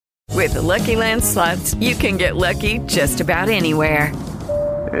With the Lucky Land Slots, you can get lucky just about anywhere.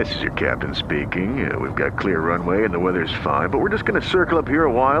 This is your captain speaking. We've got clear runway and the weather's fine, but we're just going to circle up here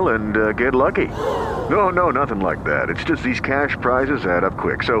a while and get lucky. No, nothing like that. It's just these cash prizes add up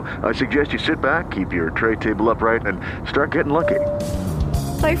quick. So I suggest you sit back, keep your tray table upright, and start getting lucky.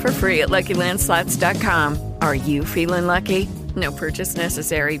 Play for free at LuckyLandSlots.com. Are you feeling lucky? No purchase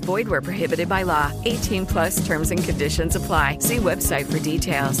necessary. Void where prohibited by law. 18 plus terms and conditions apply. See website for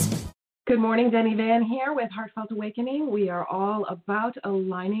details. Good morning, Denny Van here with Heartfelt Awakening. We are all about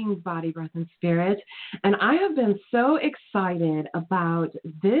aligning body, breath, and spirit. And I have been so excited about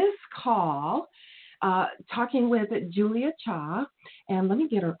this call, talking with Julia Cha. And let me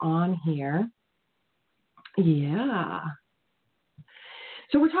get her on here. Yeah.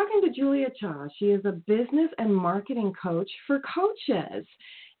 So we're talking to Julia Cha. She is a business and marketing coach for coaches.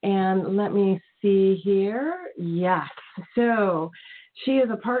 And let me see here. Yes. So she is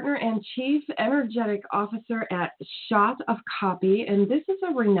a partner and chief energetic officer at Shot of Copy, and this is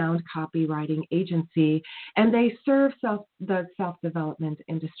a renowned copywriting agency, and they serve the self-development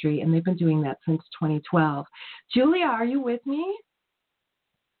industry, and they've been doing that since 2012. Julia, are you with me?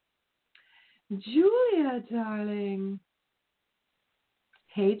 Julia, darling.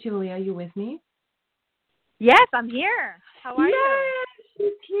 Hey, Julia, are you with me? Yes, I'm here. How are you? Yes,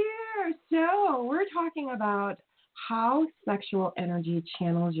 she's here. So we're talking about how sexual energy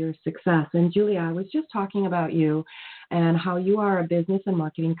channels your success. And Julia, I was just talking about you and how you are a business and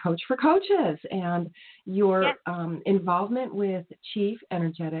marketing coach for coaches and your involvement with as a chief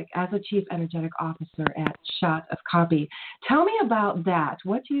energetic officer at Shot of Copy. Tell me about that.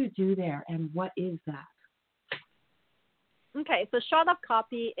 What do you do there and what is that? Okay, so Shot of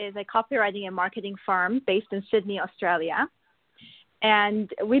Copy is a copywriting and marketing firm based in Sydney, Australia. And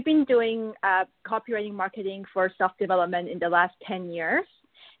we've been doing copywriting marketing for self-development in the last 10 years.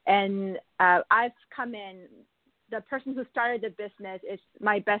 And I've come in, the person who started the business is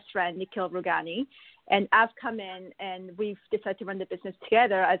my best friend, Nikhil Rugani. And I've come in and we've decided to run the business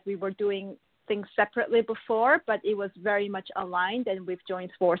together as we were doing things separately before, but it was very much aligned and we've joined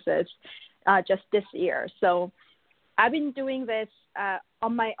forces just this year. So I've been doing this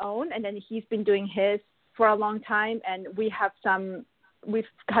on my own, and then he's been doing his for a long time, and we've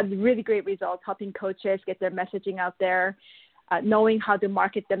had really great results helping coaches get their messaging out there, knowing how to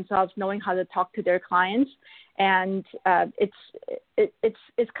market themselves, knowing how to talk to their clients. And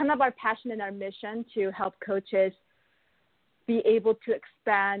it's kind of our passion and our mission to help coaches be able to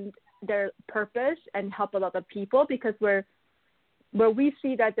expand their purpose and help a lot of people, because where we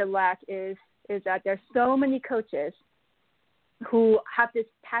see that the lack is that there's so many coaches who have this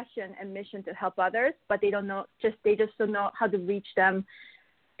passion and mission to help others, but they just don't know how to reach them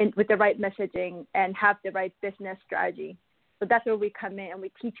with the right messaging and have the right business strategy. So that's where we come in and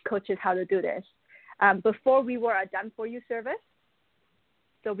we teach coaches how to do this. Before we were a done-for-you service,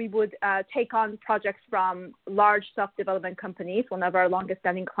 so we would take on projects from large self-development companies. One of our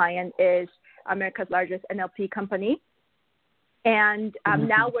longest-standing clients is America's largest NLP company. And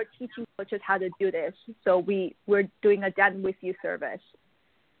now we're teaching coaches how to do this. So we're doing a done with you service.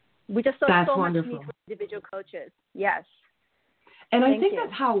 We just saw so wonderful. much need for individual coaches. Yes. And I think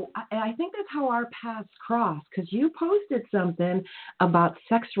that's how our paths cross, because you posted something about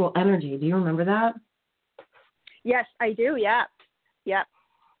sexual energy. Do you remember that? Yes, I do. Yeah.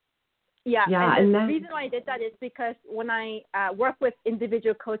 And the reason why I did that is because when I work with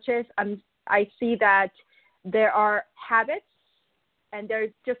individual coaches, I see that there are habits. And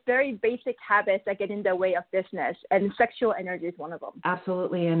there's just very basic habits that get in the way of business, and sexual energy is one of them.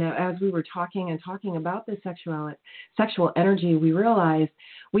 Absolutely. And as we were talking about the sexual energy, we realized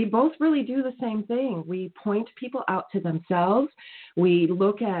we both really do the same thing. We point people out to themselves. We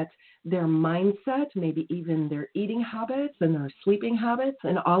look at their mindset, maybe even their eating habits and their sleeping habits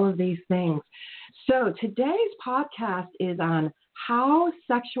and all of these things. So today's podcast is on how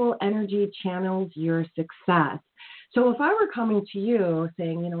sexual energy channels your success. So if I were coming to you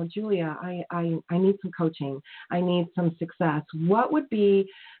saying, Julia, I need some coaching, I need some success, what would be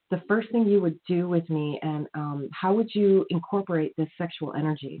the first thing you would do with me, and how would you incorporate this sexual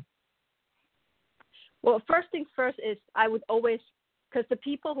energy? Well, first things first is I would always, because the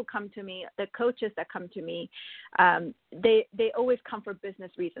people who come to me, the coaches that come to me, they always come for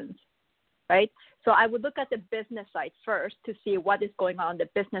business reasons. Right? So I would look at the business side first to see what is going on the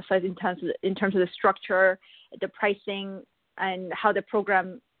business side in terms of the structure, the pricing, and how the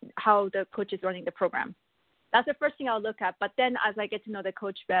coach is running the program. That's the first thing I'll look at. But then as I get to know the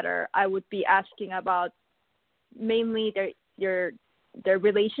coach better, I would be asking about mainly their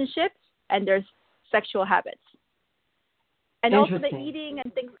relationships and their sexual habits. And also the eating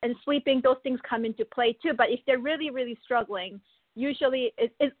and things and sleeping, those things come into play too. But if they're really, really struggling, usually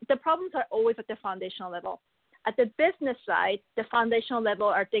the problems are always at the foundational level. At the business side, the foundational level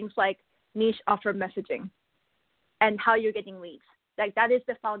are things like niche offer messaging and how you're getting leads. Like that is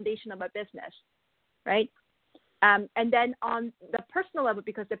the foundation of a business, right? And then on the personal level,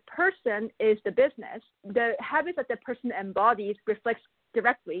 because the person is the business, the habits that the person embodies reflects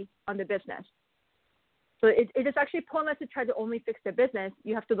directly on the business. So it is actually pointless to try to only fix the business.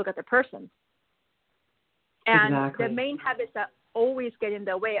 You have to look at the person. And exactly. The main habits that always get in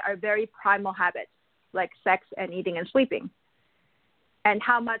the way are very primal habits, like sex and eating and sleeping, and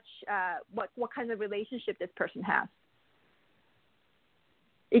how much, what kind of relationship this person has.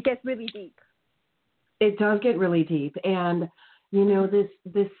 It gets really deep. It does get really deep. And, you know,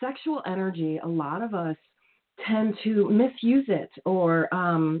 this sexual energy, a lot of us tend to misuse it or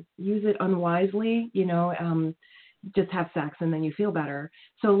use it unwisely, you know, just have sex and then you feel better.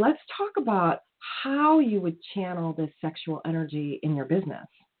 So let's talk about how you would channel this sexual energy in your business.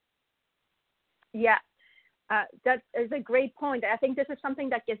 Yeah, that is a great point. I think this is something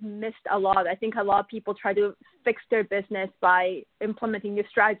that gets missed a lot. I think a lot of people try to fix their business by implementing new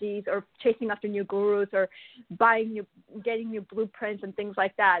strategies or chasing after new gurus or getting new blueprints and things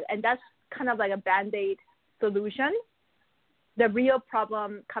like that. And that's kind of like a Band-Aid solution. The real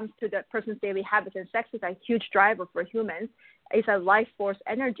problem comes to the person's daily habits, and sex is a huge driver for humans. It's a life force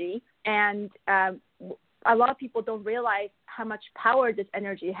energy, and a lot of people don't realize how much power this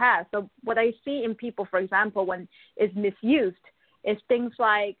energy has. So what I see in people, for example, when it's misused, is things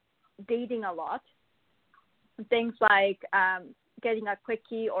like dating a lot, things like getting a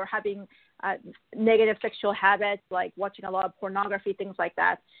quickie or having negative sexual habits, like watching a lot of pornography, things like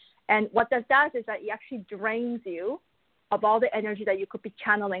that. And what that does is that it actually drains you of all the energy that you could be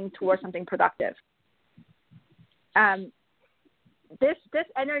channeling towards something productive. This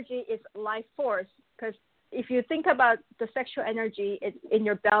energy is life force, because if you think about the sexual energy, it's in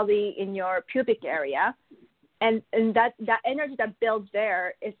your belly, in your pubic area, and that energy that builds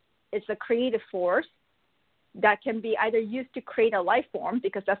there is a creative force that can be either used to create a life form,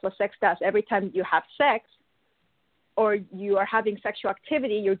 because that's what sex does. Every time you have sex or you are having sexual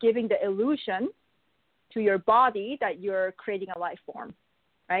activity, you're giving the illusion to your body that you're creating a life form,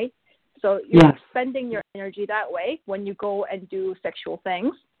 right? So you're expending your energy that way when you go and do sexual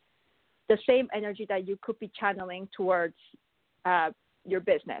things, the same energy that you could be channeling towards your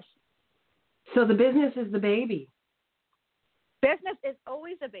business. So the business is the baby. Business is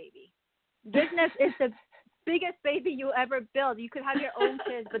always a baby. Business is the biggest baby you ever build. You could have your own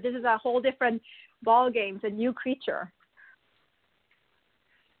kids, but this is a whole different ball game. It's a new creature.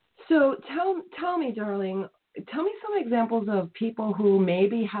 So tell me, darling, tell me some examples of people who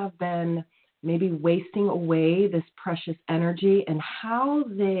maybe have been wasting away this precious energy and how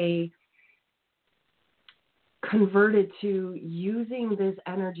they converted to using this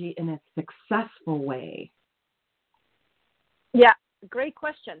energy in a successful way. Yeah, great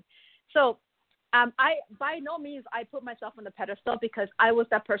question. So I by no means I put myself on the pedestal, because I was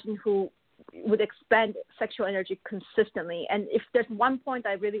that person who would expend sexual energy consistently. And if there's one point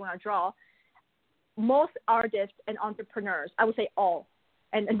I really want to draw, most artists and entrepreneurs, I would say all,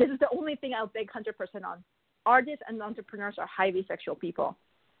 and this is the only thing I'll beg 100% on, artists and entrepreneurs are highly sexual people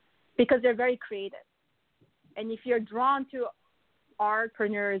because they're very creative. And if you're drawn to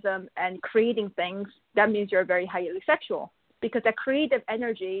artpreneurism and creating things, that means you're very highly sexual, because the creative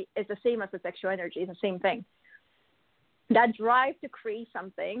energy is the same as the sexual energy. It's the same thing. That drive to create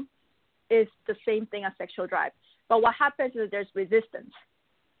something is the same thing as sexual drive. But what happens is there's resistance.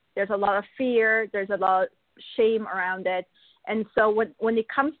 There's a lot of fear. There's a lot of shame around it. And so when it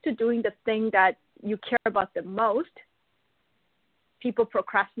comes to doing the thing that you care about the most, people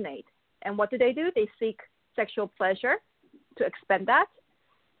procrastinate. And what do? They seek sexual pleasure to expend that,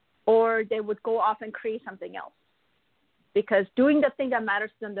 or they would go off and create something else, because doing the thing that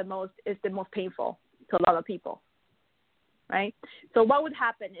matters to them the most is the most painful to a lot of people, right? So what would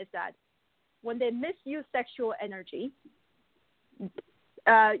happen is that when they misuse sexual energy,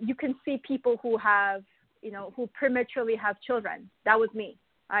 you can see people who have, who prematurely have children. That was me.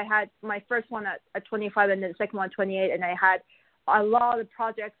 I had my first one at 25 and then the second one at 28, and I had a lot of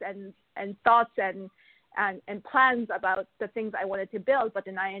projects and thoughts and plans about the things I wanted to build, but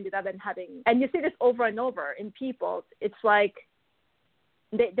then I ended up having, and you see this over and over in people, it's like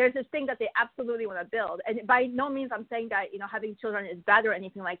there's this thing that they absolutely want to build. And by no means I'm saying that, having children is bad or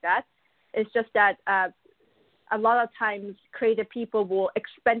anything like that. It's just that a lot of times creative people will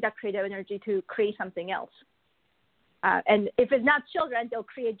expend that creative energy to create something else. And if it's not children, they'll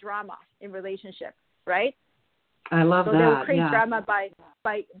create drama in relationships, right? I love so that. they will create yeah. drama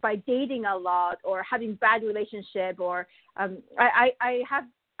by dating a lot or having bad relationship. Or I've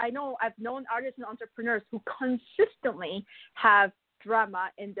known artists and entrepreneurs who consistently have drama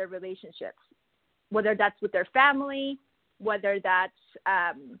in their relationships, whether that's with their family, whether that's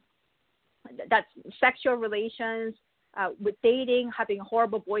sexual relations, with dating, having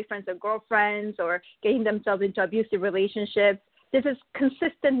horrible boyfriends or girlfriends, or getting themselves into abusive relationships. This is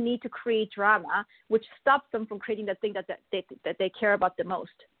consistent need to create drama, which stops them from creating the thing that they care about the most.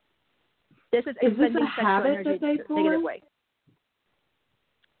 This is this a habit that they form? Negative way.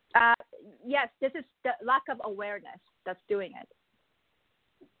 Yes, this is the lack of awareness that's doing it.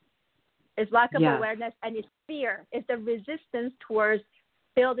 It's lack of awareness, and it's fear. It's the resistance towards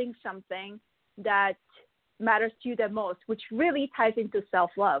building something that matters to you the most, which really ties into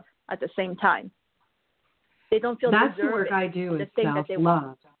self-love at the same time. They don't feel that's the deserving work I do the is thing that they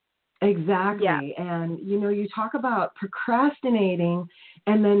want. self-love. Exactly. Yeah. And, you talk about procrastinating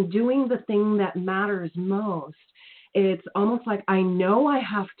and then doing the thing that matters most. It's almost like I know I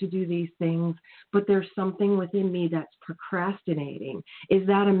have to do these things, but there's something within me that's procrastinating. Is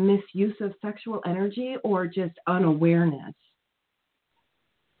that a misuse of sexual energy or just unawareness?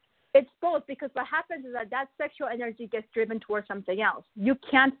 It's both, because what happens is that sexual energy gets driven towards something else. You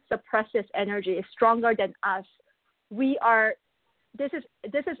can't suppress this energy. It's stronger than us. This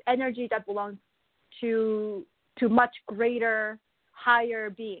is energy that belongs to much greater, higher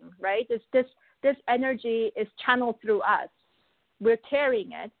being, right? This energy is channeled through us. We're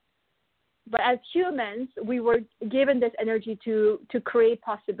carrying it. But as humans, we were given this energy to create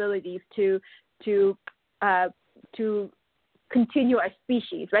possibilities, to continue our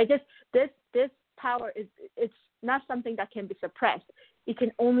species, right? This power it's not something that can be suppressed. It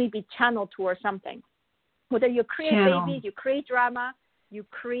can only be channeled towards something. Whether you create babies, you create drama, you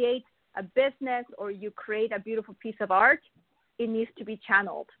create a business, or you create a beautiful piece of art, it needs to be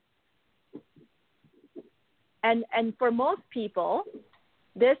channeled. And for most people,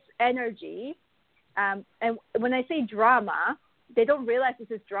 this energy, and when I say drama, they don't realize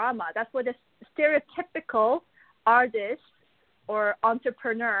this is drama. That's what the stereotypical artist or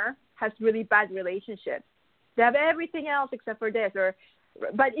entrepreneur has really bad relationships. They have everything else except for this.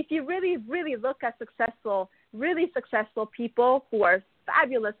 But if you really, really look at really successful people who are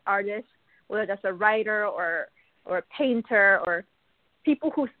fabulous artists, whether that's a writer or a painter, or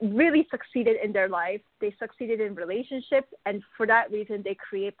people who really succeeded in their life, they succeeded in relationships, and for that reason, they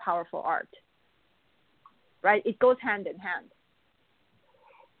create powerful art. Right? It goes hand in hand.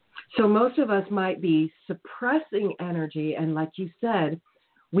 So most of us might be suppressing energy, and like you said,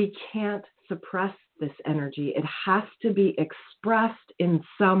 we can't suppress this energy. It has to be expressed in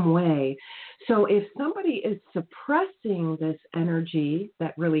some way. So if somebody is suppressing this energy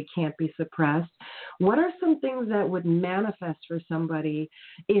that really can't be suppressed, what are some things that would manifest for somebody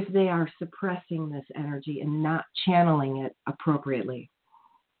if they are suppressing this energy and not channeling it appropriately?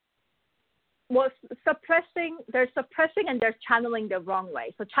 Well, they're suppressing and they're channeling the wrong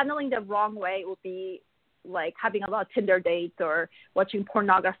way. So channeling the wrong way would be like having a lot of Tinder dates or watching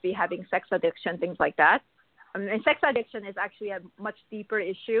pornography, having sex addiction, things like that. And sex addiction is actually a much deeper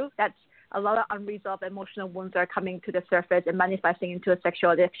issue. That's a lot of unresolved emotional wounds are coming to the surface and manifesting into a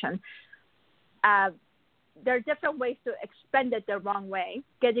sexual addiction. There are different ways to expend it the wrong way,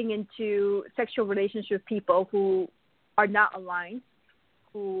 getting into sexual relationships with people who are not aligned,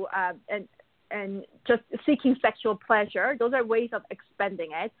 who and just seeking sexual pleasure. Those are ways of expending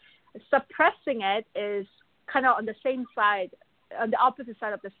it. Suppressing it is kind of on the same side, on the opposite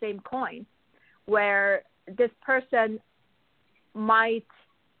side of the same coin, where this person might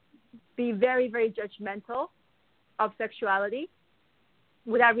be very, very judgmental of sexuality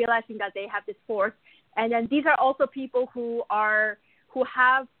without realizing that they have this force. And then these are also people who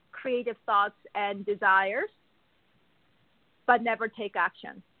have creative thoughts and desires, but never take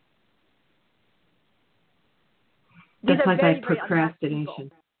action. That's like a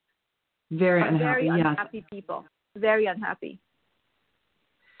procrastination. Very unhappy. Very unhappy people. Very unhappy.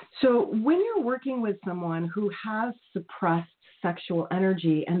 So when you're working with someone who has suppressed sexual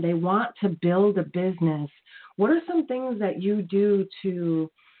energy and they want to build a business, what are some things that you do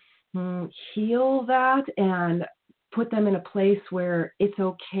to heal that and put them in a place where it's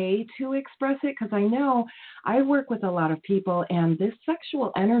okay to express it? Because I know I work with a lot of people, and this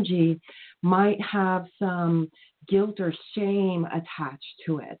sexual energy might have some guilt or shame attached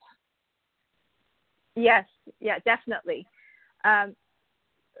to it. Yes, yeah, definitely.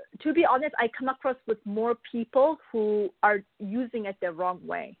 To be honest, I come across with more people who are using it the wrong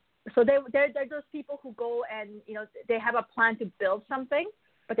way. So they're those people who go and, they have a plan to build something,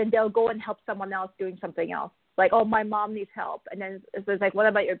 but then they'll go and help someone else doing something else. Like, oh, my mom needs help. And then it's like, what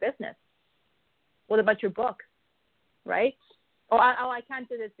about your business? What about your book? Right? I can't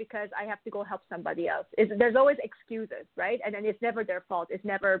do this because I have to go help somebody else. There's always excuses, right? And then it's never their fault. It's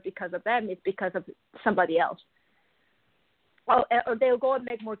never because of them. It's because of somebody else. Or they'll go and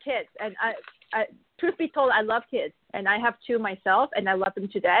make more kids. And I, truth be told, I love kids. And I have 2 myself, and I love them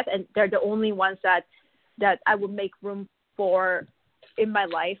to death. And they're the only ones that I would make room for in my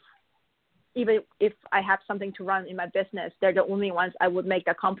life. Even if I have something to run in my business, they're the only ones I would make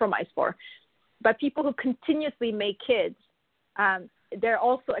a compromise for. But people who continuously make kids, they're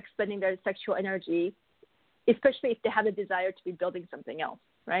also expending their sexual energy, especially if they have a desire to be building something else,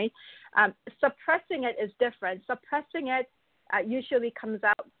 right? Suppressing it is different. Suppressing it usually comes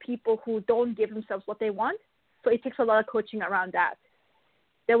out people who don't give themselves what they want. So it takes a lot of coaching around that.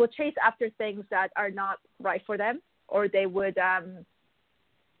 They will chase after things that are not right for them, or they would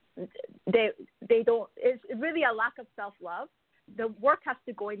they don't. It's really a lack of self-love. The work has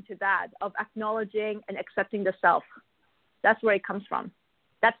to go into that, of acknowledging and accepting the self. That's where it comes from.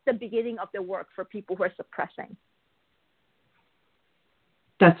 That's the beginning of the work for people who are suppressing.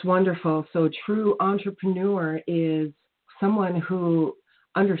 That's wonderful. So true entrepreneur is someone who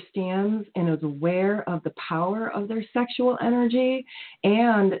understands and is aware of the power of their sexual energy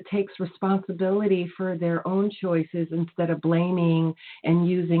and takes responsibility for their own choices instead of blaming and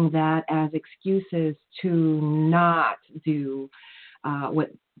using that as excuses to not do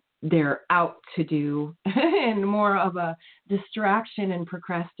what they're out to do, and more of a distraction and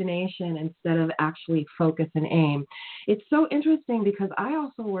procrastination instead of actually focus and aim. It's so interesting because I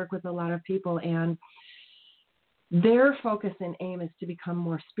also work with a lot of people, and their focus and aim is to become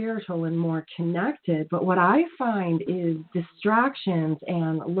more spiritual and more connected. But what I find is distractions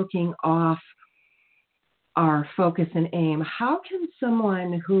and looking off our focus and aim. How can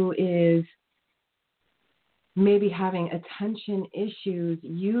someone who is maybe having attention issues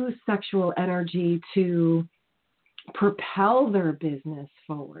use sexual energy to propel their business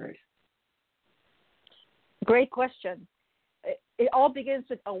forward? Great question. It all begins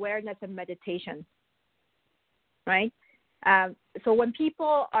with awareness and meditation, right? So when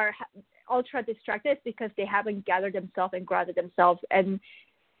people are ultra distracted, it's because they haven't gathered themselves and grounded themselves. And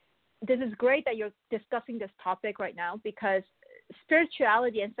this is great that you're discussing this topic right now, because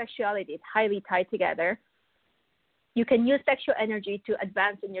spirituality and sexuality is highly tied together. You can use sexual energy to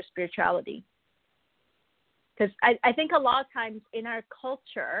advance in your spirituality. Because I think a lot of times in our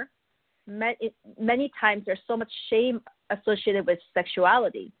culture, many times there's so much shame associated with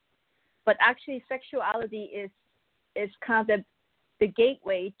sexuality. But actually sexuality is kind of the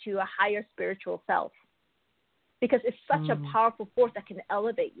gateway to a higher spiritual self. Because it's such a powerful force that can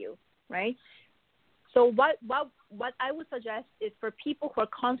elevate you, right? So what I would suggest is for people who are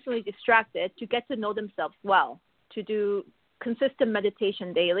constantly distracted to get to know themselves well, to do consistent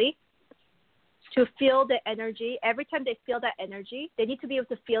meditation daily, to feel the energy. Every time they feel that energy, they need to be able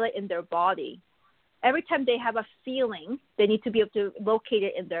to feel it in their body. Every time they have a feeling, they need to be able to locate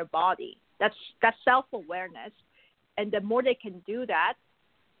it in their body. That's self-awareness. And the more they can do that,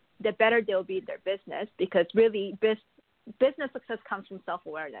 the better they'll be in their business, because really business success comes from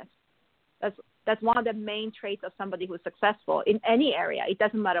self-awareness. That's one of the main traits of somebody who's successful in any area. It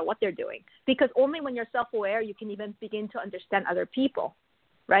doesn't matter what they're doing, because only when you're self-aware, you can even begin to understand other people,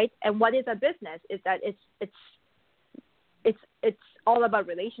 right? And what is a business is that it's all about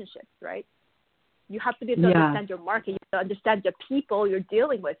relationships, right? You have to be able to understand your market. You have to understand the people you're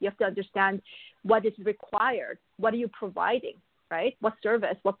dealing with. You have to understand what is required. What are you providing, right? What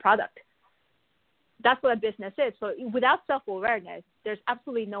service, what product? That's what a business is. So without self-awareness, there's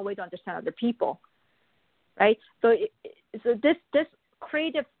absolutely no way to understand other people, right? So this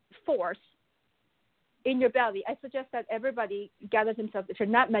creative force in your belly, I suggest that everybody gathers themselves. If you're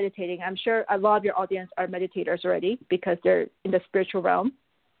not meditating, I'm sure a lot of your audience are meditators already because they're in the spiritual realm.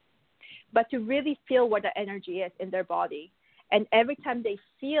 But to really feel where the energy is in their body. And every time they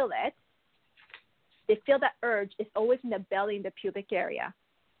feel it, they feel that urge is always in the belly, in the pubic area.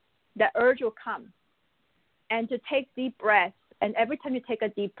 The urge will come. And to take deep breaths, and every time you take a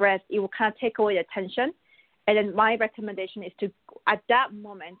deep breath, it will kind of take away the tension. And then my recommendation is to, at that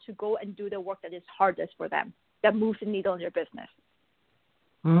moment, to go and do the work that is hardest for them, that moves the needle in their business.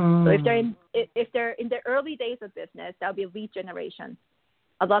 So if they're in the early days of business, that'll be lead generation.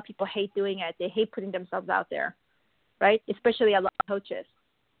 A lot of people hate doing it. They hate putting themselves out there, right? Especially a lot of coaches.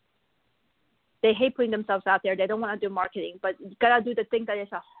 They hate putting themselves out there. They don't want to do marketing, but you got to do the thing that is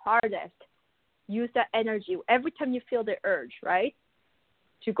the hardest. Use that energy every time you feel the urge, right,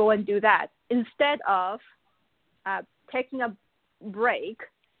 to go and do that. Instead of taking a break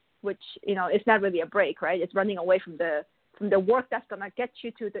which, it's not really a break, right? It's running away from the work that's going to get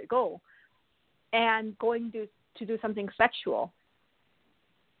you to the goal, and going to do something sexual.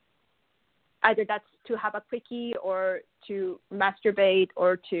 Either that's to have a quickie, or to masturbate,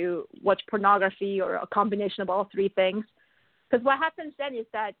 or to watch pornography, or a combination of all three things. Because what happens then is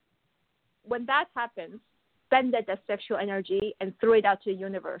that when that happens, spend that sexual energy and throw it out to the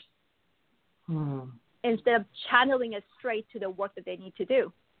universe. Instead of channeling it straight to the work that they need to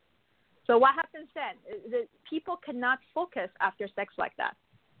do. So what happens then? The people cannot focus after sex like that.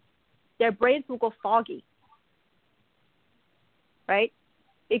 Their brains will go foggy, right?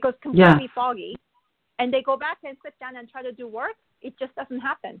 It goes completely foggy, and they go back and sit down and try to do work. It just doesn't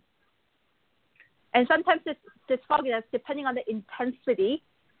happen. And sometimes this fogginess, depending on the intensity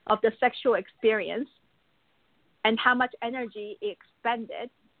of the sexual experience and how much energy it expended,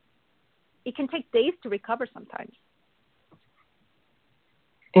 it can take days to recover sometimes.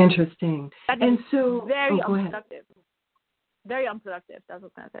 Interesting. And so very go unproductive. Ahead. Very unproductive. That's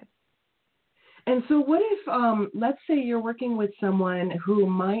what I was going to say. And so what if, let's say you're working with someone who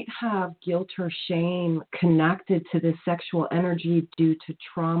might have guilt or shame connected to this sexual energy due to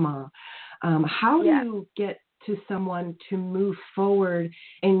trauma. How do you get to someone to move forward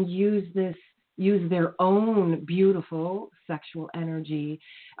and use their own beautiful sexual energy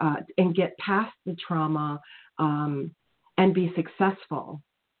and get past the trauma and be successful?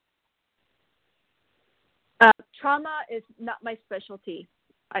 Trauma is not my specialty.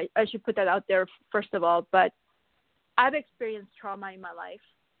 I should put that out there first of all, but I've experienced trauma in my life,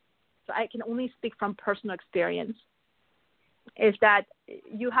 so I can only speak from personal experience, is that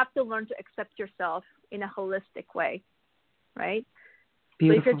you have to learn to accept yourself in a holistic way, right?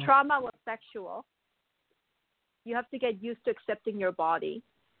 Beautiful. So if your trauma was sexual, you have to get used to accepting your body.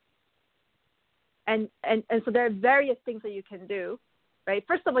 And so there are various things that you can do, right?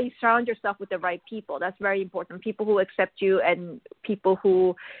 First of all, you surround yourself with the right people. That's very important. People who accept you and people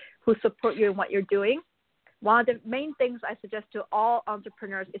who support you in what you're doing. One of the main things I suggest to all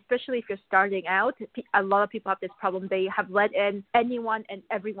entrepreneurs, especially if you're starting out, a lot of people have this problem. They have let in anyone and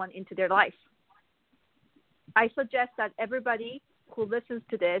everyone into their life. I suggest that everybody who listens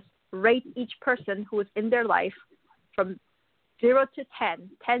to this rate each person who is in their life from 0 to 10,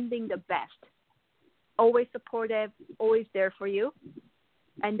 10 being the best. Always supportive, always there for you.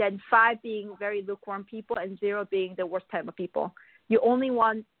 And then 5 being very lukewarm people, and 0 being the worst type of people. You only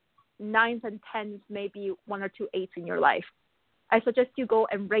want 9s and 10s, maybe 1 or 2 8s in your life. I suggest you go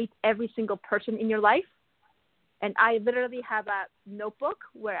and rate every single person in your life. And I literally have a notebook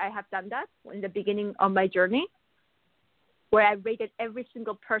where I have done that in the beginning of my journey, where I rated every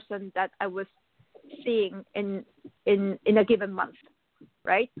single person that I was seeing in a given month,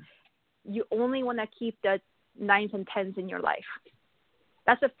 right? You only want to keep the 9s and 10s in your life.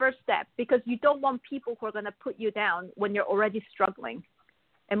 That's the first step, because you don't want people who are going to put you down when you're already struggling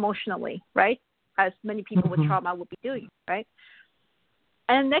emotionally, right? As many people with trauma will be doing, right?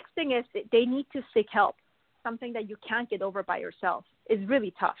 And the next thing is that they need to seek help. Something that you can't get over by yourself is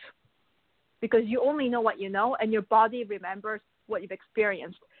really tough, because you only know what you know, and your body remembers what you've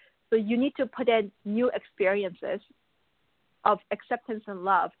experienced. So you need to put in new experiences of acceptance and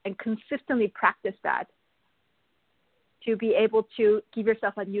love and consistently practice that to be able to give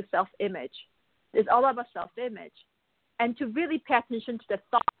yourself a new self-image. It's all about self-image. And to really pay attention to the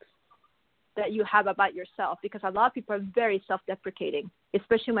thoughts that you have about yourself, because a lot of people are very self-deprecating,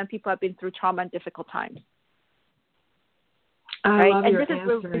 especially when people have been through trauma and difficult times. I love and your this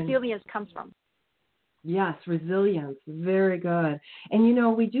answer. is where resilience comes from. Yes, resilience. Very good.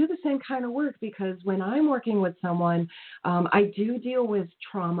 And, we do the same kind of work, because when I'm working with someone, I do deal with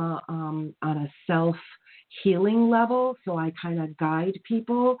trauma on a self-healing level. So I kind of guide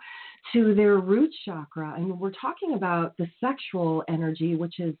people to their root chakra. And we're talking about the sexual energy,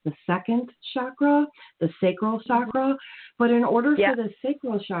 which is the second chakra, the sacral chakra. But in order for the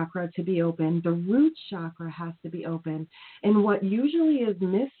sacral chakra to be open, the root chakra has to be open. And what usually is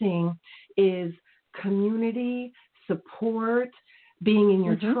missing is community, support, being in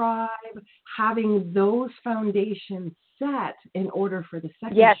your tribe, having those foundations set in order for the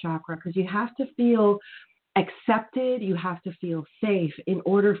second chakra, because you have to feel accepted, you have to feel safe in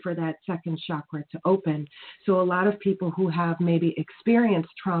order for that second chakra to open. So a lot of people who have maybe experienced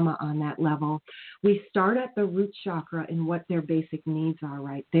trauma on that level, we start at the root chakra and what their basic needs are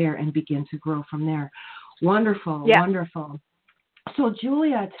right there and begin to grow from there. Wonderful, wonderful. So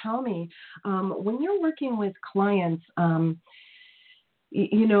Julia, tell me, when you're working with clients,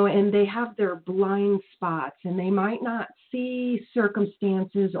 and they have their blind spots and they might not see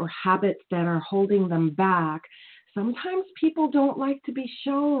circumstances or habits that are holding them back. sometimes people don't like to be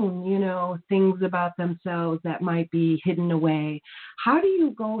shown, things about themselves that might be hidden away. How do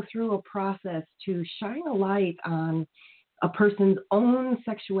you go through a process to shine a light on a person's own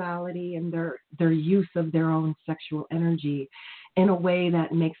sexuality and their use of their own sexual energy in a way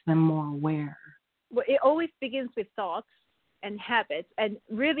that makes them more aware? Well, it always begins with thoughts and habits, and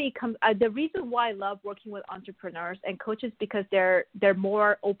really the reason why I love working with entrepreneurs and coaches, because they're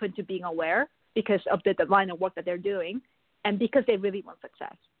more open to being aware because of the line of work that they're doing, and because they really want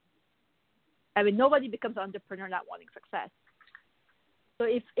success. I mean, nobody becomes an entrepreneur not wanting success. So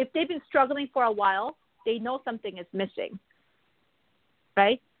if they've been struggling for a while, they know something is missing,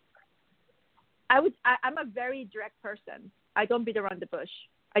 right? I'm a very direct person. I don't beat around the bush.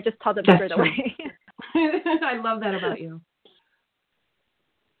 I just tell them straight away. I love that about you.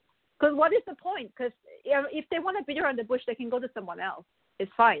 Because what is the point? Because if they want to beat around the bush, they can go to someone else.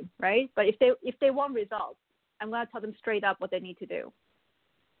 It's fine, right? But if they want results, I'm going to tell them straight up what they need to do.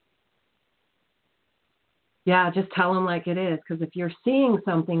 Yeah, just tell them like it is. Because if you're seeing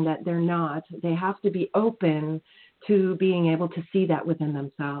something that they're not, they have to be open to being able to see that within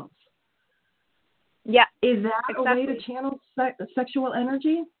themselves. Yeah. Is that exactly. a way to channel sexual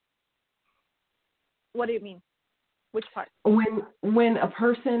energy? What do you mean? Which part? When a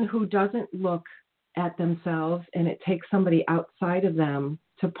person who doesn't look at themselves and it takes somebody outside of them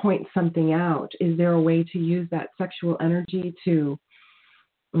to point something out, is there a way to use that sexual energy to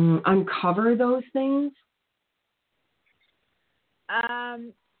uncover those things? I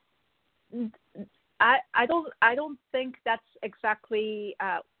don't think that's exactly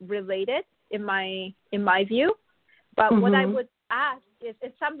related in my view. But what I would ask is,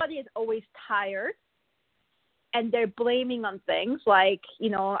 if somebody is always tired and they're blaming on things like,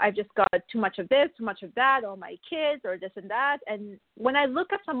 I've just got too much of this, too much of that, or my kids, or this and that. And when I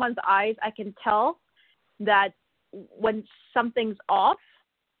look at someone's eyes, I can tell that when something's off,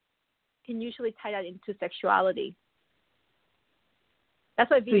 I can usually tie that into sexuality.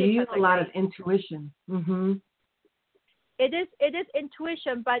 That's why so you use a lot of intuition. Mm-hmm. It is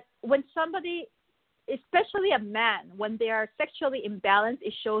intuition, but when somebody, especially a man, when they are sexually imbalanced,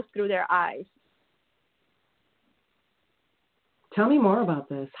 it shows through their eyes. Tell me more about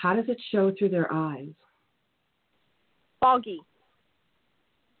this. How does it show through their eyes? Foggy.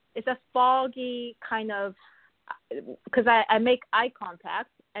 It's a foggy kind of, because I make eye contact,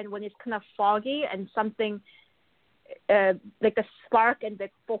 and when it's kind of foggy and something like a spark and the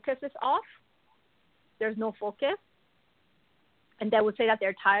focus is off, there's no focus, and they would say that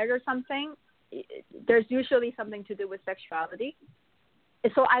they're tired or something, there's usually something to do with sexuality.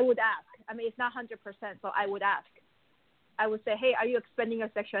 So I would ask. I mean, it's not 100%, so I would ask. I would say, hey, are you expending your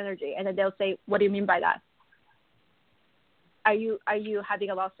sexual energy? And then they'll say, what do you mean by that? Are you having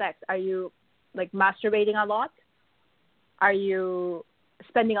a lot of sex? Are you like masturbating a lot? Are you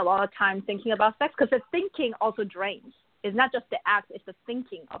spending a lot of time thinking about sex? Because the thinking also drains. It's not just the act, it's the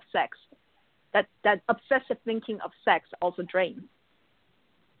thinking of sex. That obsessive thinking of sex also drains.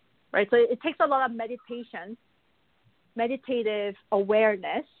 Right? So it takes a lot of meditation, meditative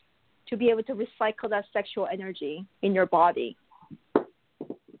awareness to be able to recycle that sexual energy in your body.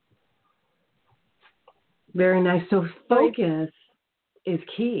 Very nice. So focus is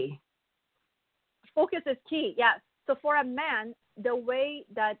key. Focus is key, yes. So for a man, the way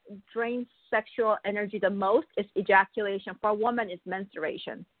that drains sexual energy the most is ejaculation. For a woman, it's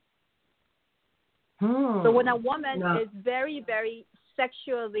menstruation. So when a woman is very, very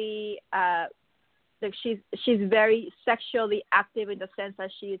sexually, like she's very sexually active in the sense that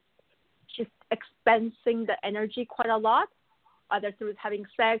she's expensing the energy quite a lot, either through having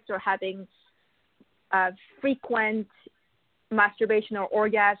sex or having frequent masturbation or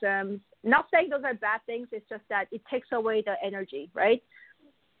orgasms. Not saying those are bad things, it's just that it takes away the energy, right?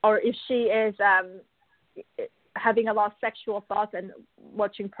 Or if she is having a lot of sexual thoughts and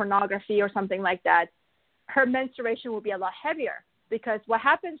watching pornography or something like that, her menstruation will be a lot heavier, because what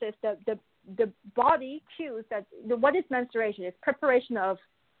happens is the body cues that what is menstruation? It's preparation of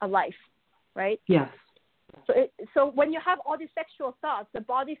a life, right? Yes. So when you have all these sexual thoughts, the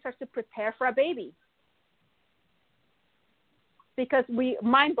body starts to prepare for a baby, because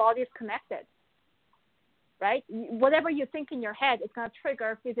mind-body is connected, right? Whatever you think in your head, it's going to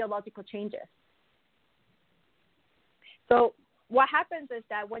trigger physiological changes. So what happens is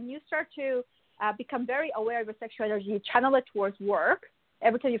that when you start to become very aware of your sexual energy, you channel it towards work.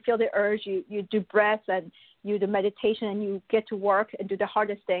 Every time you feel the urge, you do breaths and you do meditation, and you get to work and do the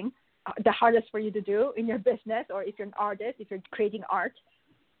hardest thing, the hardest for you to do in your business, or if you're an artist, if you're creating art.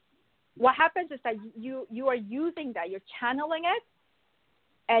 What happens is that you are using that, you're channeling it,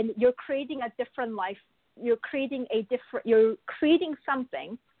 and you're creating a different life you're creating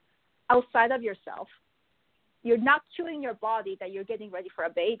something outside of yourself. You're not cueing your body that you're getting ready for a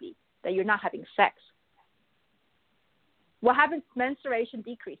baby, that you're not having sex. What happens? Menstruation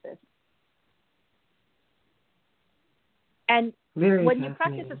decreases. And when you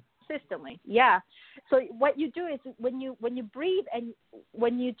practice it consistently, So what you do is when you breathe and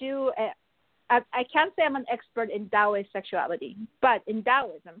when you do, I can't say I'm an expert in Taoist sexuality, but in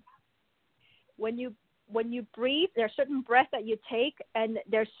Taoism, when you breathe, there are certain breaths that you take, and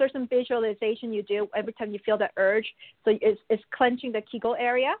there's certain visualization you do every time you feel the urge. So it's clenching the Kegel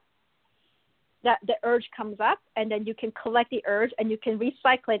area. That the urge comes up, and then you can collect the urge, and you can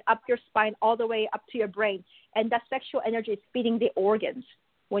recycle it up your spine all the way up to your brain. And that sexual energy is feeding the organs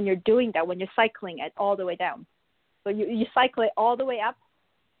when you're doing that, when you're cycling it all the way down. So you cycle it all the way up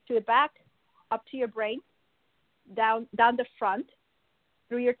to the back, up to your brain, down the front,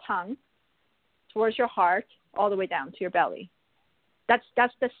 through your tongue, towards your heart, all the way down to your belly. That's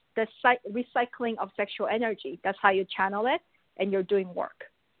the recycling of sexual energy. That's how you channel it, and you're doing work,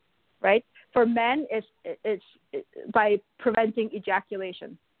 right? For men, it's by preventing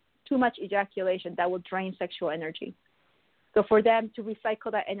ejaculation, too much ejaculation that will drain sexual energy. So for them to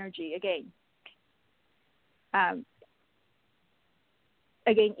recycle that energy again,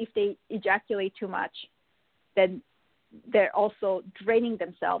 if they ejaculate too much, then they're also draining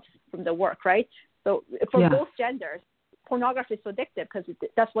themselves from the work, right? So for both genders, pornography is so addictive because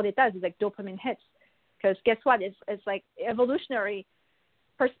that's what it does. It's like dopamine hits. Because guess what? It's like evolutionary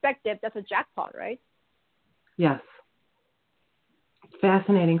perspective, that's a jackpot, right? Yes.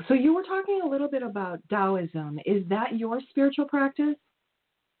 Fascinating. So you were talking a little bit about Taoism. Is that your spiritual practice?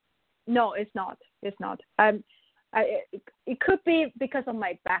 No, it's not. It's not. It could be because of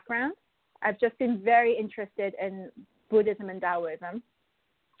my background. I've just been very interested in Buddhism and Taoism.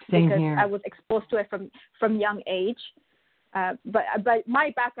 Same because here. I was exposed to it from young age. But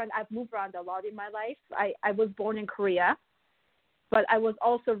my background, I've moved around a lot in my life. I was born in Korea, but I was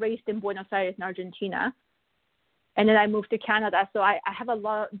also raised in Buenos Aires in Argentina. And then I moved to Canada. So I have a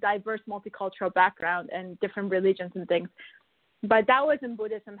lot of diverse multicultural background and different religions and things. But Taoism and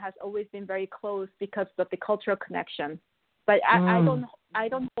Buddhism has always been very close because of the cultural connection. But I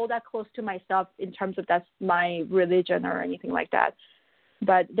don't hold that close to myself in terms of that's my religion or anything like that.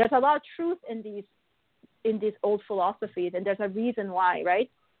 But there's a lot of truth in these old philosophies, and there's a reason why,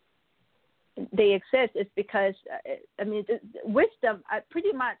 right? They exist. It's because, wisdom,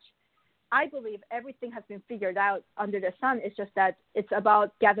 pretty much, I believe everything has been figured out under the sun. It's just that it's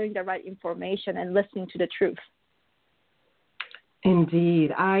about gathering the right information and listening to the truth.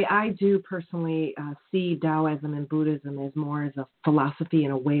 Indeed. I do personally see Taoism and Buddhism as more as a philosophy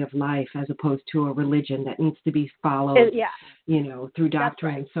and a way of life as opposed to a religion that needs to be followed, through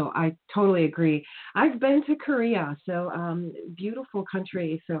doctrine. Right. So I totally agree. I've been to Korea, so beautiful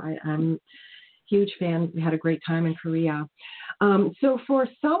country. So I'm a huge fan. We had a great time in Korea. So for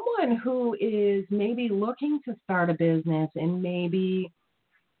someone who is maybe looking to start a business and maybe,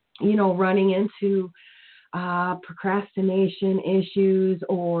 running into procrastination issues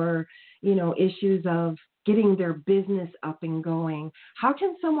or, issues of getting their business up and going, how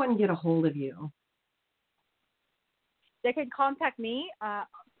can someone get a hold of you? They can contact me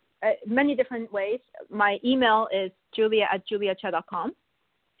many different ways. My email is julia@juliacha.com.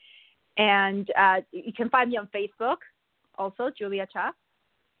 And you can find me on Facebook, also, Julia Cha.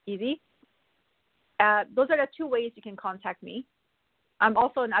 Easy. Those are the two ways you can contact me. I'm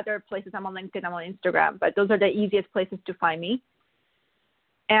also in other places. I'm on LinkedIn, I'm on Instagram, but those are the easiest places to find me.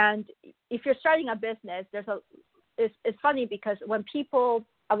 And if you're starting a business, it's funny because when people,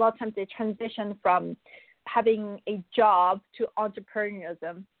 a lot of times they transition from having a job to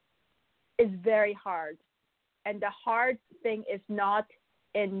entrepreneurialism, it's very hard. And the hard thing is not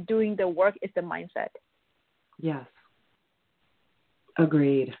in doing the work, it's the mindset. Yes.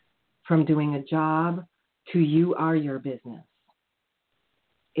 Agreed. From doing a job to you are your business.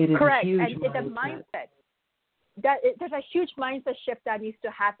 It is correct. A huge and mindset. The mindset. There's a huge mindset shift that needs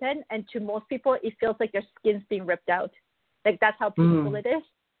to happen, and to most people, it feels like their skin's being ripped out. Like that's how painful it is.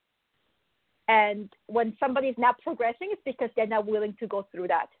 And when somebody's not progressing, it's because they're not willing to go through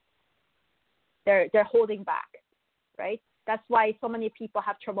that. They're holding back, right? That's why so many people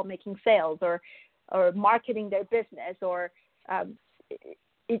have trouble making sales or marketing their business, or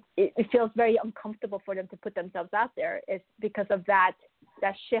it feels very uncomfortable for them to put themselves out there. It's because of that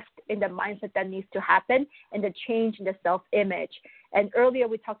shift in the mindset that needs to happen and the change in the self-image. And earlier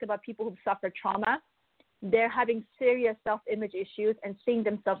we talked about people who've suffered trauma. They're having serious self-image issues and seeing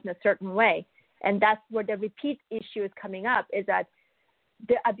themselves in a certain way. And that's where the repeat issue is coming up, is that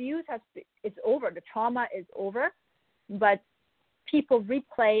the abuse is over, the trauma is over, but people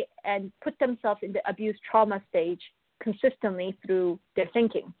replay and put themselves in the abuse trauma stage consistently through their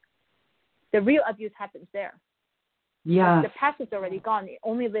thinking. The real abuse happens there. Yeah. The past is already gone. It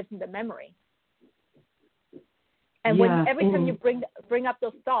only lives in the memory. And when every time you bring up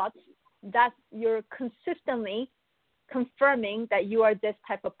those thoughts, that you're consistently confirming that you are this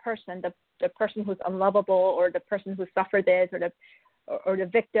type of person, the person who's unlovable, or the person who suffered this, or the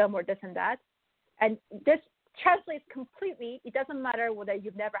victim, or this and that. And this translates completely. It doesn't matter whether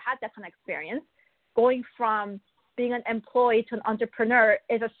you've never had that kind of experience. Going from being an employee to an entrepreneur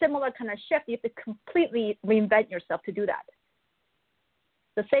is a similar kind of shift. You have to completely reinvent yourself to do that.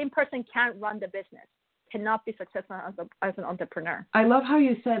 The same person can't run the business, cannot be successful as an entrepreneur. I love how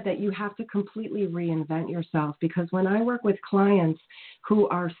you said that you have to completely reinvent yourself, because when I work with clients who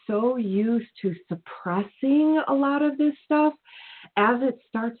are so used to suppressing a lot of this stuff, as it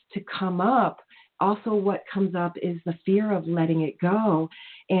starts to come up, also what comes up is the fear of letting it go.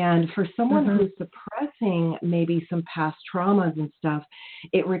 And for someone who's suppressing maybe some past traumas and stuff,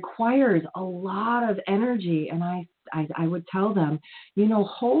 it requires a lot of energy. And I would tell them,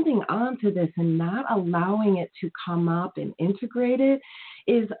 holding on to this and not allowing it to come up and integrate it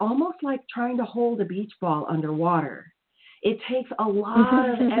is almost like trying to hold a beach ball underwater. It takes a lot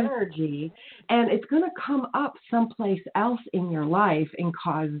of energy, and it's going to come up someplace else in your life and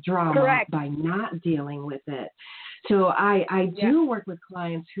cause drama by not dealing with it. So I do work with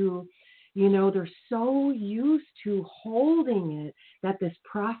clients who, they're so used to holding it that this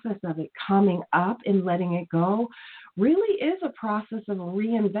process of it coming up and letting it go really is a process of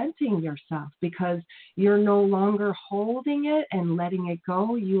reinventing yourself, because you're no longer holding it and letting it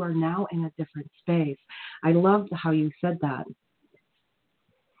go. You are now in a different space. I love how you said that.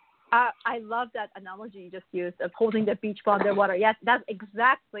 I love that analogy you just used of holding the beach ball underwater. Yes, that's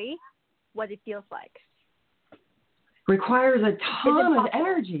exactly what it feels like. Requires a ton of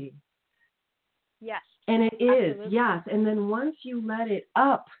energy. Yes. And it is, absolutely. yes. And then once you let it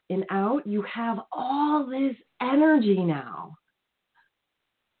up and out, you have all this energy now.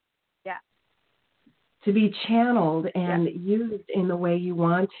 Yeah. To be channeled and used in the way you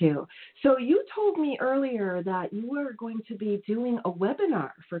want to. So you told me earlier that you were going to be doing a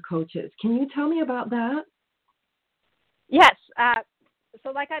webinar for coaches. Can you tell me about that? Yes. So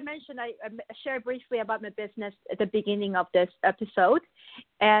like I mentioned, I shared briefly about my business at the beginning of this episode.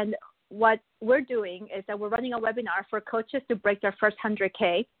 And what we're doing is that we're running a webinar for coaches to break their first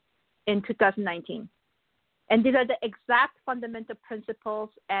 100K in 2019. And these are the exact fundamental principles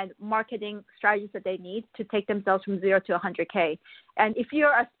and marketing strategies that they need to take themselves from 0 to 100K. And if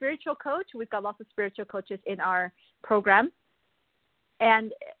you're a spiritual coach, we've got lots of spiritual coaches in our program.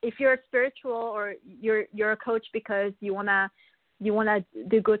 And if you're spiritual, or you're a coach because you want to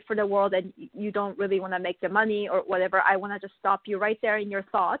do good for the world and you don't really want to make the money or whatever, I want to just stop you right there in your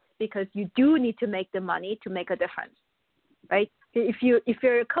thoughts, because you do need to make the money to make a difference, right? If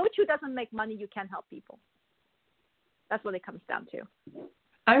you're a coach who doesn't make money, you can't help people. That's what it comes down to.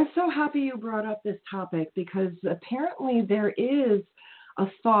 I'm so happy you brought up this topic, because apparently there is a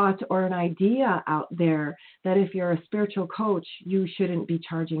thought or an idea out there that if you're a spiritual coach, you shouldn't be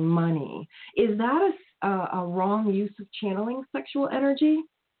charging money. Is that a wrong use of channeling sexual energy?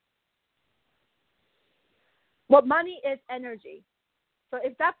 Well, money is energy. So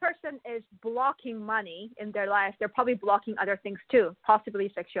if that person is blocking money in their life, they're probably blocking other things too,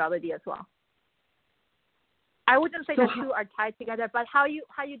 possibly sexuality as well. I wouldn't say the two are tied together, but how you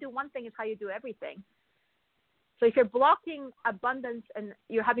do one thing is how you do everything. So if you're blocking abundance and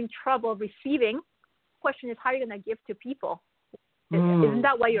you're having trouble receiving, the question is, how are you going to give to people? Isn't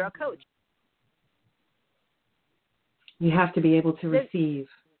that why you're a coach? You have to be able to receive.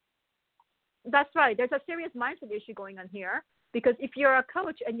 That's right. There's a serious mindset issue going on here, because if you're a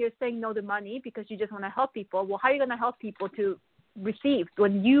coach and you're saying no to money because you just want to help people, well, how are you going to help people to receive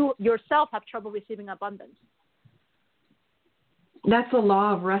when you yourself have trouble receiving abundance? That's a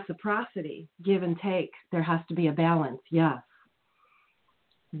law of reciprocity, give and take. There has to be a balance, yes.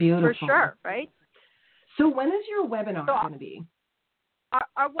 Beautiful. For sure, right? So when is your webinar going to be?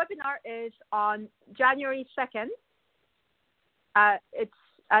 Our webinar is on January 2nd. It's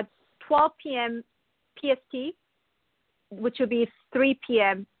at 12 p.m. PST, which will be 3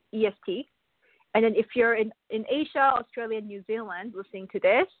 p.m. EST. And then if you're in Asia, Australia, New Zealand listening to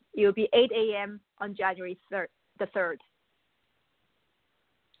this, it will be 8 a.m. on January 3rd.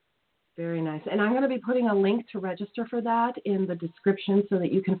 Very nice. And I'm going to be putting a link to register for that in the description so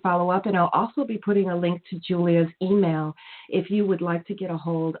that you can follow up. And I'll also be putting a link to Julia's email if you would like to get a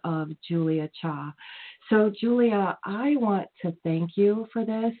hold of Julia Cha. So, Julia, I want to thank you for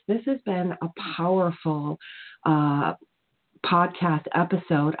this. This has been a powerful podcast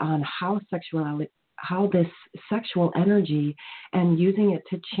episode on how this sexual energy and using it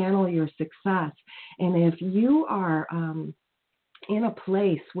to channel your success. And if you are in a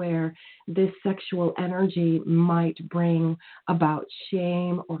place where this sexual energy might bring about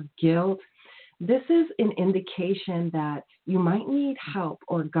shame or guilt, this is an indication that you might need help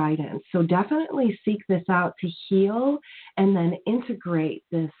or guidance. So definitely seek this out to heal and then integrate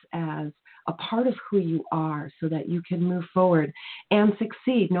this as a part of who you are so that you can move forward and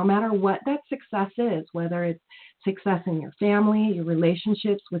succeed no matter what that success is, whether it's success in your family, your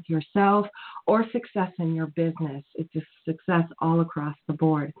relationships with yourself, or success in your business. It's a success all across the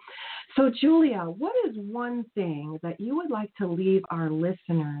board. So, Julia, what is one thing that you would like to leave our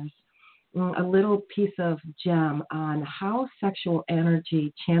listeners, a little piece of gem on how sexual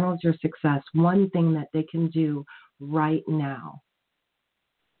energy channels your success, one thing that they can do right now?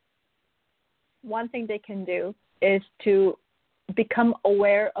 One thing they can do is to become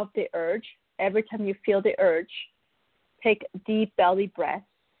aware of the urge. Every time you feel the urge, take deep belly breaths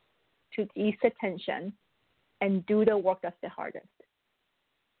to ease the tension and do the work that's the hardest.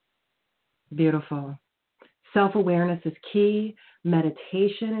 Beautiful. Self-awareness is key.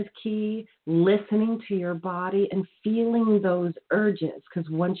 Meditation is key. Listening to your body and feeling those urges, because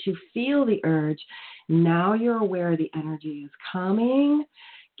once you feel the urge, now you're aware the energy is coming.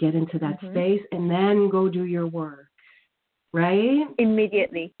 Get into that space and then go do your work, right?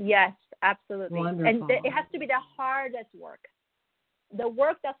 Immediately. Yes, absolutely. Wonderful. And it has to be the hardest work. The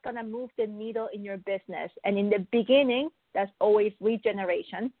work that's going to move the needle in your business. And in the beginning, that's always lead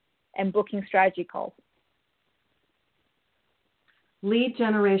generation and booking strategy calls. Lead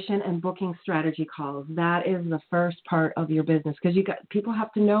generation and booking strategy calls. That is the first part of your business, because people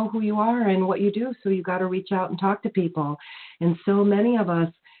have to know who you are and what you do. So you got to reach out and talk to people. And so many of us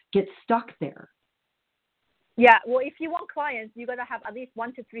get stuck there. Yeah. Well, if you want clients, you got to have at least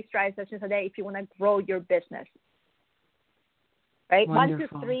 1 to 3 strategy sessions a day if you want to grow your business. Right?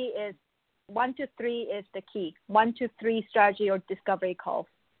 Wonderful. 1 to 3 is the key. 1 to 3 strategy or discovery calls,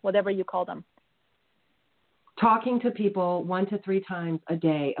 whatever you call them. Talking to people 1 to 3 times a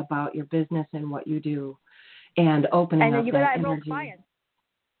day about your business and what you do, and opening up that energy. And then you got to enroll clients.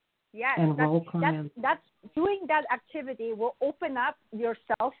 Yes, enroll clients. That's doing that activity will open up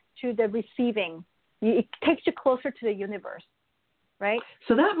yourself to the receiving. It takes you closer to the universe, right?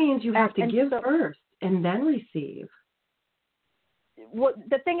 So that means you have to give first and then receive. Well,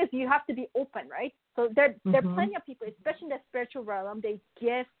 the thing is, you have to be open, right? So there are plenty of people, especially in the spiritual realm, they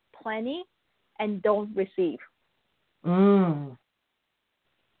give plenty and don't receive.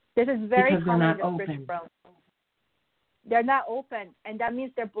 This is very common in the spiritual realm. They're not open, and that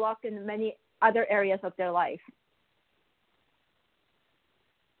means they're blocked in many other areas of their life.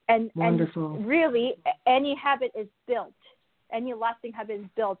 And really, any habit is built. Any lasting habit is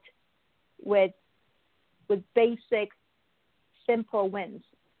built with basic, simple wins.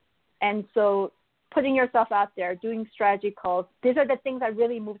 And so putting yourself out there, doing strategy calls, these are the things that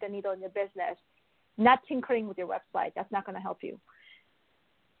really move the needle in your business. Not tinkering with your website. That's not going to help you.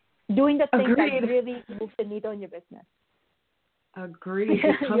 Doing the things that really move the needle in your business. Agreed.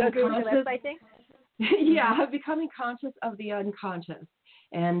 You agree with the website thing? Yeah, becoming conscious of the unconscious.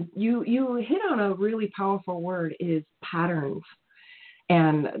 And you hit on a really powerful word, is patterns.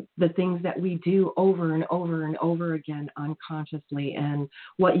 And the things that we do over and over and over again unconsciously. And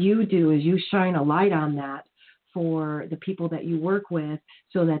what you do is you shine a light on that for the people that you work with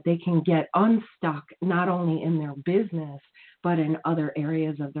so that they can get unstuck not only in their business, but in other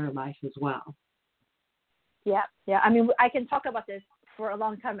areas of their life as well. Yeah. I mean, I can talk about this for a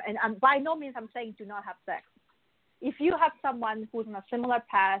long time. And by no means I'm saying do not have sex. If you have someone who's on a similar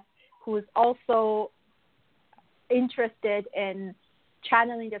path, who's also interested in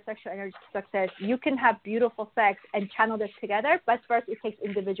channeling their sexual energy success, you can have beautiful sex and channel this together. But first, it takes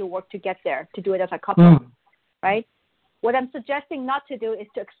individual work to get there, to do it as a couple, right? What I'm suggesting not to do is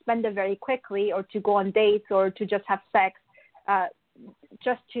to expend it very quickly or to go on dates or to just have sex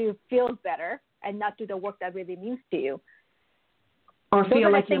just to feel better and not do the work that really means to you. Or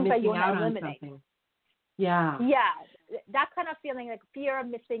feel like you're missing out on something. Yeah. Yeah. That kind of feeling, like fear of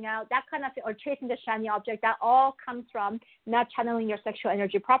missing out, that kind of, or chasing the shiny object, that all comes from not channeling your sexual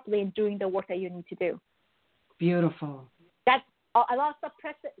energy properly and doing the work that you need to do. Beautiful. That's a lot of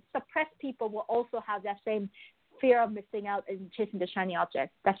suppressed people will also have that same fear of missing out and chasing the shiny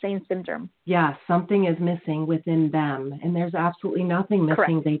object, that same syndrome. Yeah, something is missing within them, and there's absolutely nothing missing.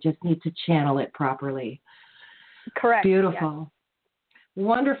 Correct. They just need to channel it properly. Correct. Beautiful. Yes.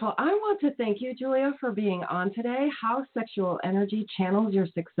 Wonderful. I want to thank you, Julia, for being on today. How sexual energy channels your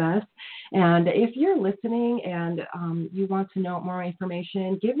success. And if you're listening and you want to know more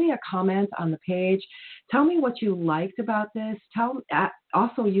information, give me a comment on the page. Tell me what you liked about this.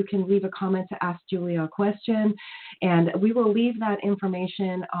 Also, you can leave a comment to ask Julia a question, and we will leave that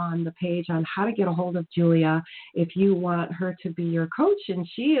information on the page on how to get a hold of Julia if you want her to be your coach. And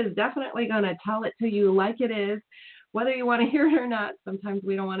she is definitely going to tell it to you like it is, whether you want to hear it or not. Sometimes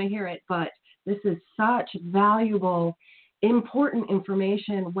we don't want to hear it, but this is such valuable, important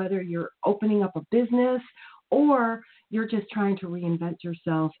information, whether you're opening up a business or you're just trying to reinvent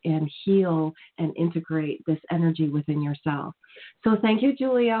yourself and heal and integrate this energy within yourself. So thank you,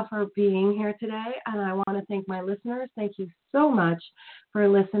 Julia, for being here today. And I want to thank my listeners. Thank you so much for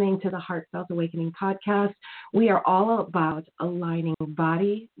listening to the Heartfelt Awakening podcast. We are all about aligning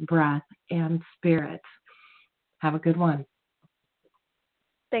body, breath, and spirit. Have a good one.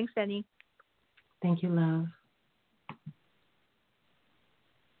 Thanks, Danny. Thank you, love.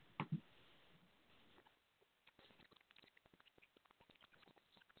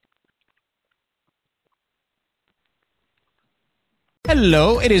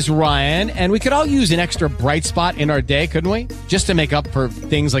 Hello, it is Ryan, and we could all use an extra bright spot in our day, couldn't we? Just to make up for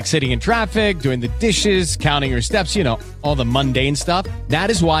things like sitting in traffic, doing the dishes, counting your steps, all the mundane stuff.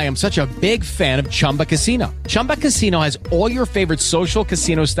 That is why I'm such a big fan of Chumba Casino. Chumba Casino has all your favorite social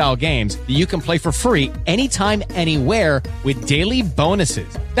casino-style games that you can play for free anytime, anywhere with daily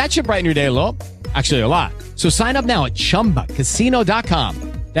bonuses. That should brighten your day a little. Actually, a lot. So sign up now at ChumbaCasino.com.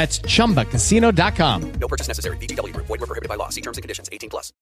 That's ChumbaCasino.com. No purchase necessary. VGW Group. Void where prohibited by law. See terms and conditions. 18+.